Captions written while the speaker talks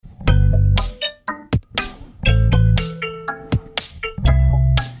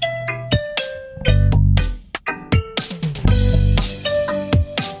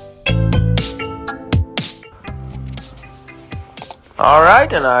Alright,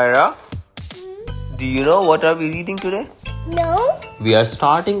 Anaira. Do you know what are we reading today? No. We are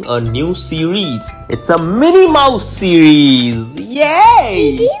starting a new series. It's a Minnie Mouse series.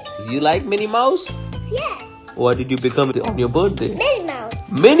 Yay! Really? You like Minnie Mouse? Yes. What did you become on your birthday? Minnie Mouse.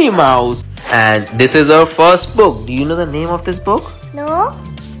 Minnie Mouse. And this is our first book. Do you know the name of this book? No.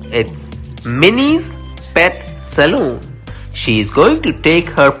 It's Minnie's Pet Salon. She is going to take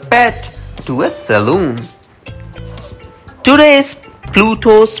her pet to a saloon. Today is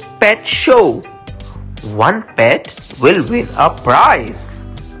Pluto's pet show. One pet will win a prize.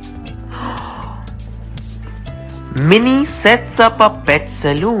 Minnie sets up a pet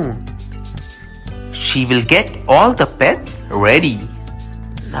saloon. She will get all the pets ready.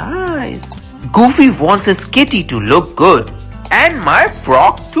 Nice. Goofy wants his kitty to look good. And my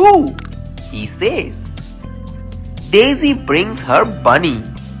frog too, he says. Daisy brings her bunny.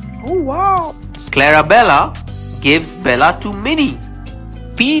 Oh wow. Clarabella gives Bella to Minnie.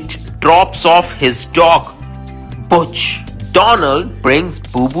 Pete drops off his dog, Butch. Donald brings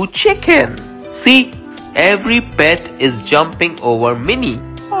Boo Boo chicken. See, every pet is jumping over Minnie.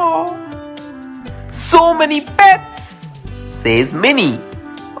 Aww. So many pets, says Minnie.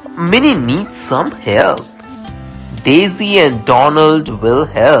 Minnie needs some help. Daisy and Donald will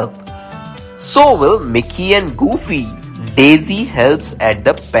help. So will Mickey and Goofy. Daisy helps at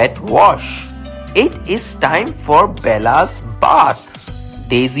the pet wash. It is time for Bella's bath.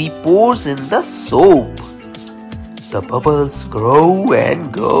 Daisy pours in the soap. The bubbles grow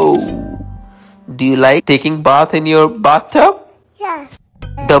and go. Do you like taking bath in your bathtub? Yes.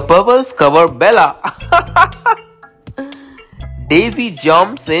 The bubbles cover Bella. Daisy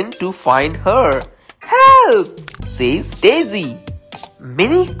jumps in to find her. Help, says Daisy.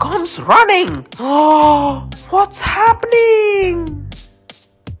 Minnie comes running. Oh, what's happening?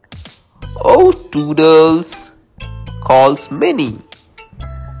 Oh, Toodles, calls Minnie.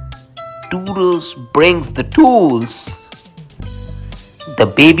 Toodles brings the tools. The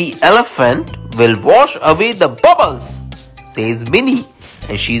baby elephant will wash away the bubbles, says Minnie,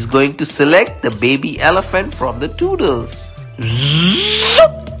 and she's going to select the baby elephant from the Toodles.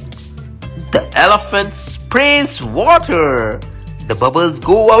 The elephant sprays water. The bubbles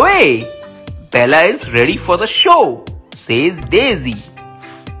go away. Bella is ready for the show, says Daisy.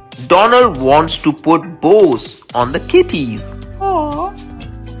 Donald wants to put bows on the kitties. Aww.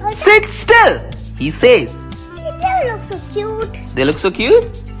 Sit still, he says. They look so cute. They look so cute?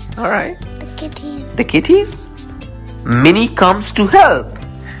 Alright. The kitties. The kitties? Minnie comes to help.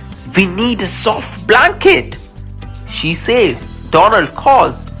 We need a soft blanket, she says. Donald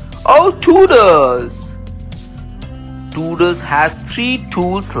calls, oh, Toodles. Toodles has 3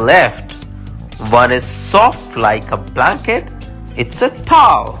 tools left. One is soft like a blanket. It's a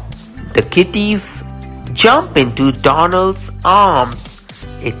towel. The kitties jump into Donald's arms.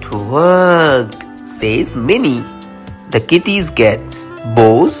 It worked, says Minnie. The kitties get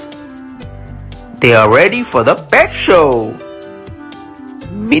bows. They are ready for the pet show.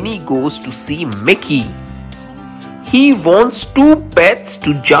 Minnie goes to see Mickey. He wants 2 pets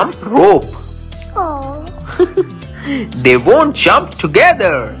to jump rope. Oh. They won't jump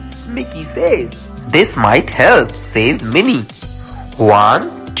together, Mickey says. This might help, says Minnie.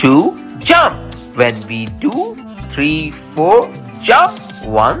 1, 2, jump. When we do 3, 4, jump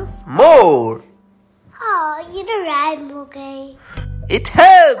once more. Oh, you the rhyme, okay? It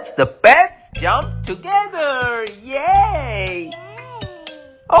helps the pets jump together. Yay!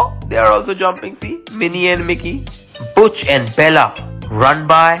 Oh, they are also jumping, see? Minnie and Mickey. Butch and Bella run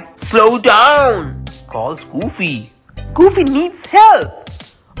by. Slow down, calls Goofy. Goofy needs help.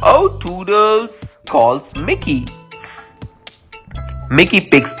 Oh, Toodles, calls Mickey. Mickey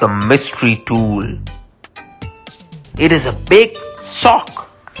picks the mystery tool. It is a big sock.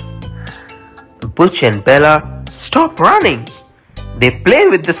 Butch and Bella stop running. They play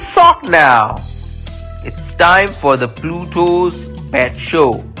with the sock now. It's time for the Pluto's pet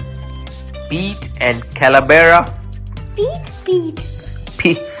show. Pete and Calavera. Pete.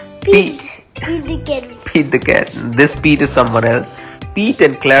 Pete the cat. Pete the cat. This Pete is someone else. Pete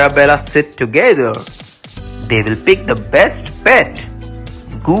and Clarabella sit together. They will pick the best pet.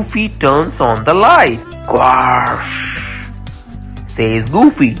 Goofy turns on the light. Squash, says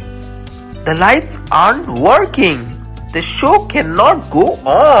Goofy. The lights aren't working. The show cannot go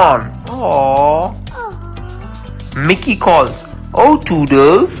on. Aww. Mickey calls, oh,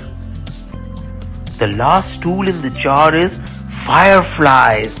 Toodles. The last tool in the jar is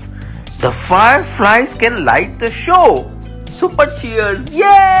fireflies. The fireflies can light the show. Super cheers.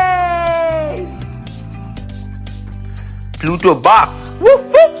 Yay! Pluto barks. Woof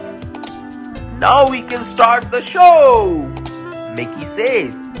woof. Now we can start the show. Mickey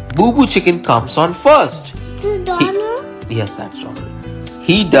says. Boo Boo Chicken comes on first. This is Donald? Yes, that's Donald.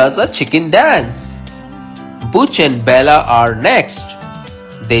 He does a chicken dance. Butch and Bella are next.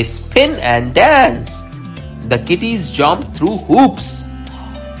 They spin and dance. The kitties jump through hoops.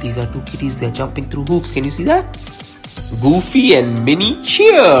 These are two kitties, they're jumping through hoops. Can you see that? Goofy and Minnie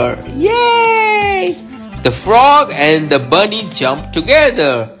cheer. Yay! The frog and the bunny jump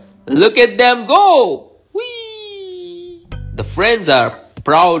together. Look at them go. Whee! The friends are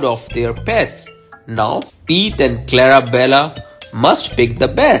proud of their pets. Now Pete and Clarabella must pick the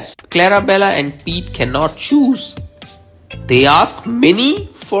best. Clarabella and Pete cannot choose. They ask Minnie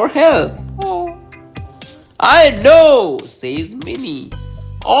for help. Oh. I know, says Minnie.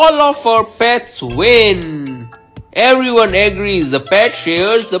 All of our pets win. Everyone agrees the pet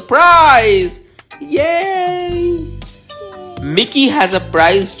shares the prize. Yay! Mickey has a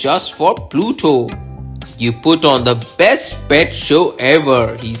prize just for Pluto. You put on the best pet show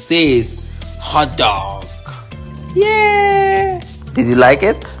ever, he says. Hot dog. Yay! Did you like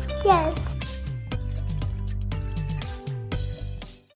it? Yes.